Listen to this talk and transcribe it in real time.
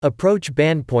Approach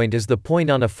band point is the point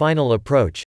on a final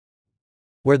approach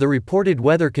where the reported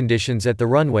weather conditions at the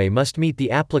runway must meet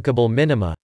the applicable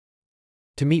minima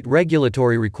to meet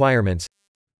regulatory requirements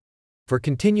for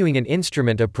continuing an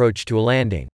instrument approach to a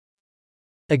landing.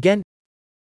 Again,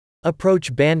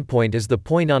 approach band point is the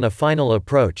point on a final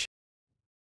approach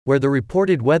where the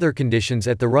reported weather conditions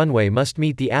at the runway must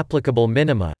meet the applicable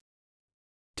minima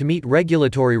to meet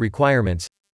regulatory requirements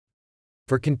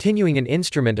for continuing an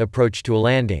instrument approach to a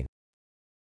landing.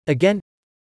 Again,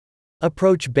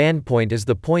 approach band point is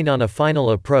the point on a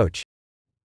final approach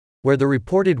where the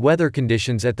reported weather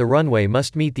conditions at the runway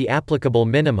must meet the applicable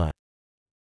minima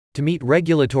to meet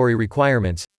regulatory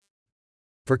requirements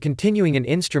for continuing an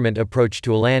instrument approach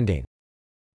to a landing.